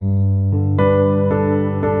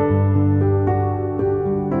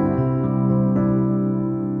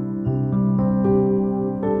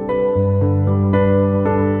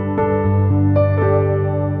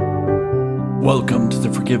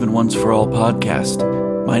Forgiven Once for All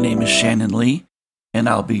podcast. My name is Shannon Lee, and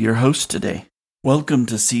I'll be your host today. Welcome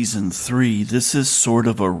to Season 3. This is sort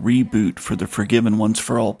of a reboot for the Forgiven Once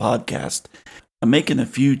for All podcast. I'm making a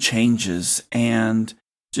few changes and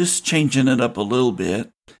just changing it up a little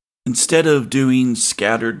bit. Instead of doing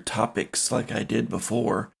scattered topics like I did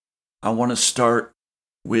before, I want to start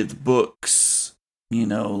with books.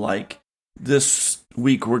 Like this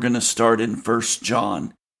week we're going to start in 1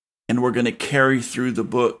 John. And we're going to carry through the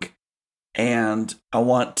book, and I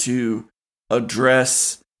want to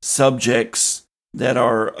address subjects that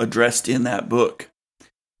are addressed in that book.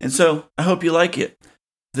 And so I hope you like it.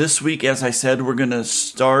 This week, as I said, we're going to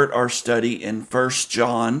start our study in 1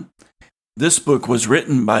 John. This book was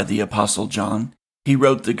written by the Apostle John. He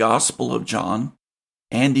wrote the Gospel of John,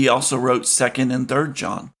 and he also wrote 2nd and 3rd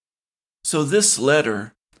John. So this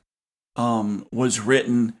letter was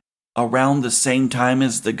written around the same time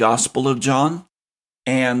as the Gospel of John,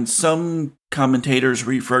 and some commentators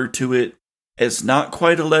refer to it as not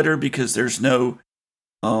quite a letter because there's no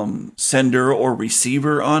sender or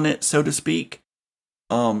receiver on it, so to speak.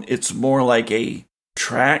 It's more like a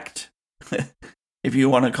tract, if you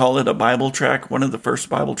want to call it a Bible tract, one of the first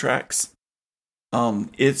Bible tracts.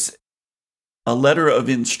 It's a letter of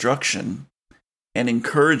instruction and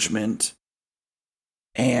encouragement,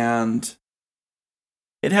 and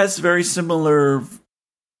it has very similar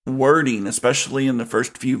wording, especially in the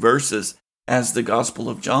first few verses, as the Gospel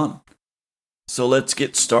of John. So let's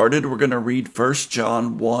get started. We're going to read 1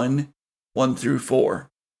 John 1 through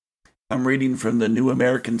 4. I'm reading from the New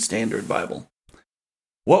American Standard Bible.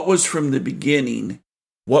 What was from the beginning,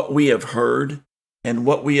 what we have heard, and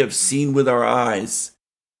what we have seen with our eyes,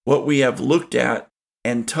 what we have looked at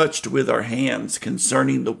and touched with our hands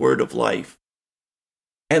concerning the word of life.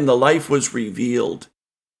 And the life was revealed,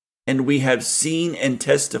 and we have seen and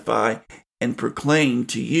testify and proclaim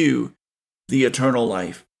to you the eternal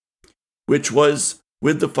life, which was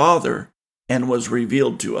with the Father and was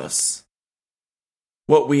revealed to us.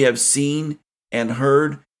 What we have seen and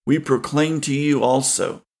heard, we proclaim to you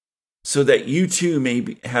also, so that you too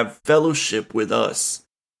may have fellowship with us.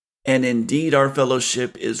 And indeed our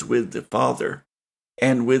fellowship is with the Father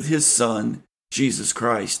and with his Son, Jesus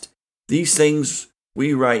Christ. These things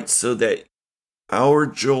we write so that our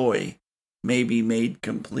joy may be made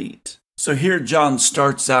complete. So here John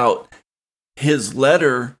starts out his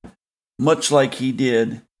letter much like he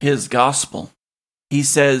did his gospel. He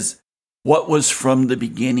says, what was from the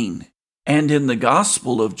beginning? And in the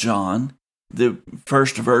Gospel of John, the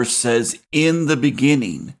first verse says, in the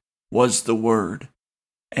beginning was the Word,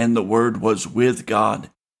 and the Word was with God,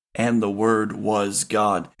 and the Word was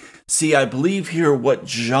God. See, I believe here what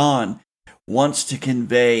John wants to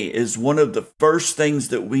convey is one of the first things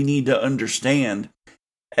that we need to understand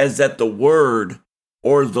is that the word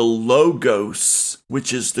or the logos,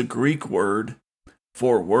 which is the Greek word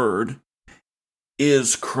for word,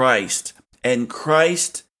 is Christ. And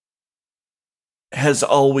Christ has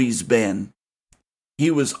always been.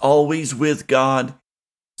 He was always with God.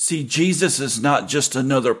 See, Jesus is not just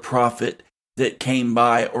another prophet that came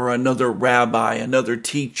by or another rabbi, another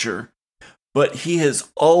teacher. But he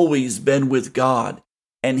has always been with God,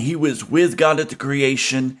 and he was with God at the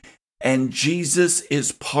creation, and Jesus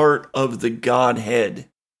is part of the Godhead,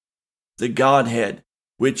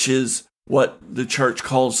 which is what the church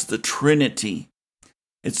calls the Trinity.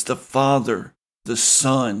 It's the Father, the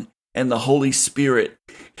Son, and the Holy Spirit.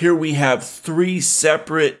 Here we have three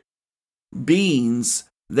separate beings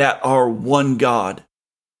that are one God.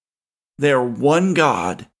 They're one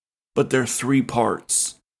God, but they're three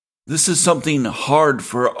parts. This is something hard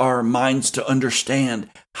for our minds to understand.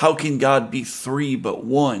 How can God be three but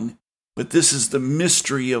one? But this is the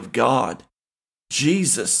mystery of God.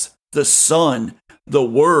 Jesus, the Son, the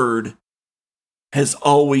Word, has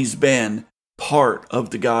always been part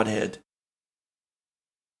of the Godhead.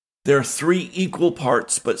 There are three equal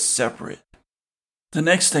parts but separate. The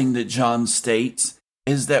next thing that John states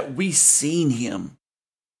is that we seen him.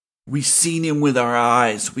 We seen him with our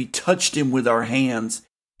eyes. We touched him with our hands.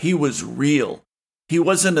 He was real. He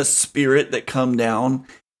wasn't a spirit that come down,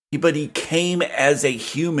 but he came as a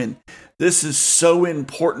human. This is so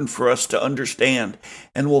important for us to understand,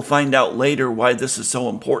 and we'll find out later why this is so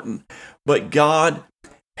important. But God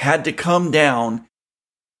had to come down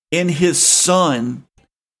in his Son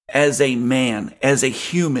as a man, as a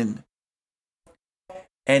human,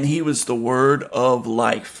 and he was the word of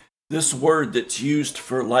life. This word that's used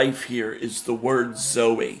for life here is the word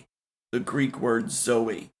Zoe. The Greek word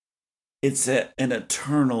Zoe. It's an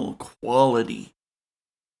eternal quality.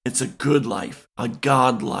 It's a good life, a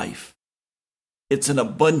God life. It's an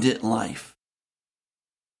abundant life.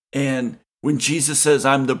 And when Jesus says,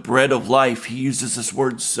 I'm the bread of life, he uses this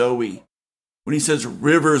word Zoe. When he says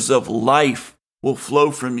rivers of life will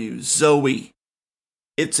flow from you, Zoe.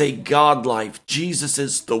 It's a God life. Jesus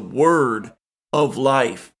is the word of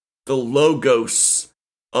life, the logos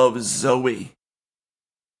of Zoe.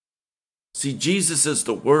 See, Jesus is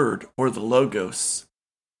the word or the logos.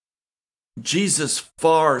 Jesus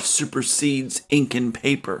far supersedes ink and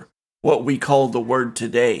paper, what we call the word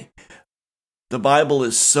today. The Bible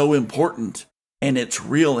is so important, and it's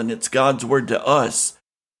real, and it's God's word to us.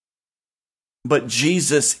 But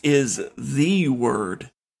Jesus is the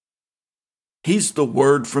word. He's the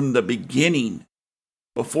word from the beginning.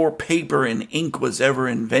 Before paper and ink was ever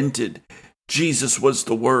invented, Jesus was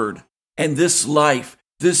the word. And this life,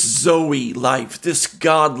 this Zoe life, this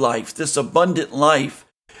God life, this abundant life,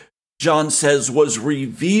 John says, was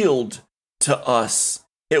revealed to us.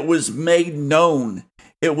 It was made known.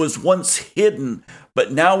 It was once hidden,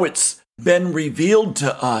 but now it's been revealed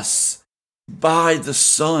to us by the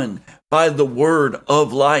Son, by the word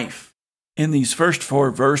of life. In these first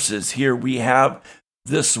 4 verses here, we have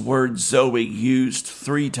this word Zoe used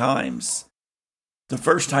 3 times. The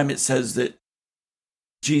first time it says that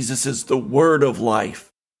Jesus is the word of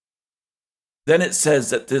life. Then it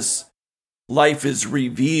says that this life is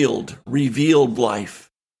revealed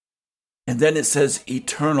life. And then it says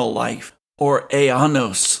eternal life, or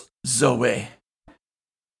aionios Zoe.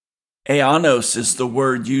 Aionios is the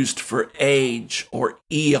word used for age or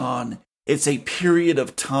eon. It's a period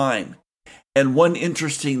of time. And one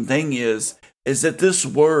interesting thing is that this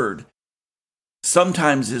word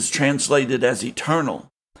sometimes is translated as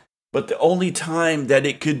eternal, but the only time that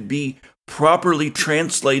it could be properly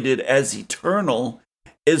translated as eternal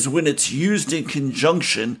is when it's used in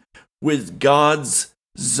conjunction with God's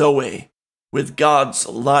Zoe, with God's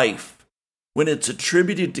life. When it's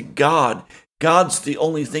attributed to God, God's the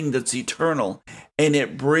only thing that's eternal, and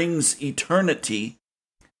it brings eternity.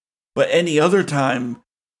 But any other time,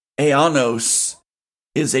 aionios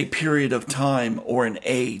is a period of time or an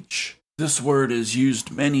age. This word is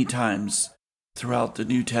used many times throughout the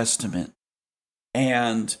New Testament.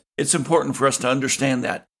 And it's important for us to understand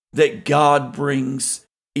that God brings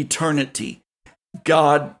eternity.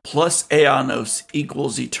 God plus aionios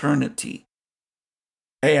equals eternity.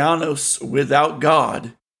 Aionios without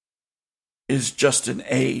God is just an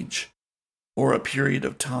age or a period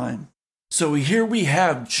of time. So here we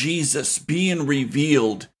have Jesus being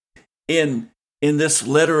revealed in this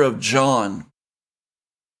letter of John.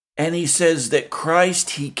 And he says that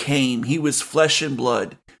Christ, he came, he was flesh and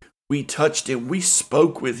blood. We touched him, we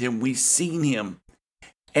spoke with him, we seen him.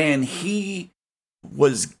 And he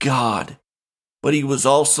was God, but he was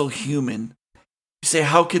also human. You say,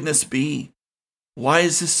 how can this be? Why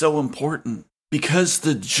is this so important? Because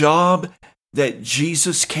the job that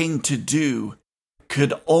Jesus came to do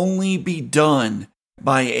could only be done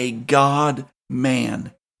by a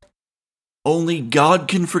God-man. Only God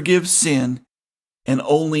can forgive sin, and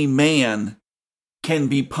only man can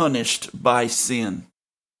be punished by sin.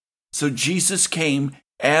 So Jesus came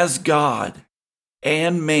as God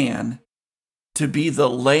and man to be the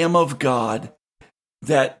Lamb of God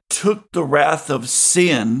that took the wrath of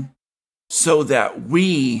sin so that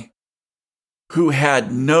we, who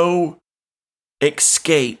had no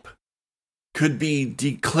escape, could be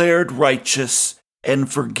declared righteous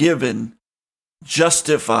and forgiven,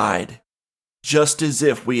 justified, just as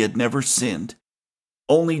if we had never sinned.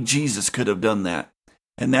 Only Jesus could have done that,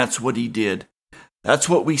 and that's what he did. That's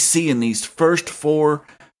what we see in these first 4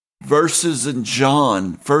 verses in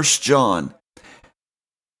John, 1 John.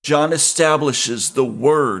 John establishes the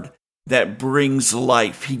word that brings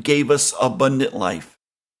life. He gave us abundant life.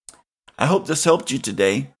 I hope this helped you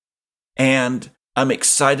today, and I'm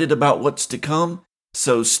excited about what's to come,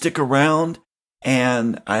 so stick around,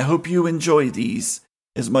 and I hope you enjoy these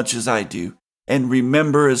as much as I do. And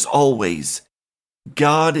remember, as always,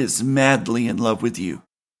 God is madly in love with you.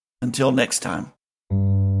 Until next time.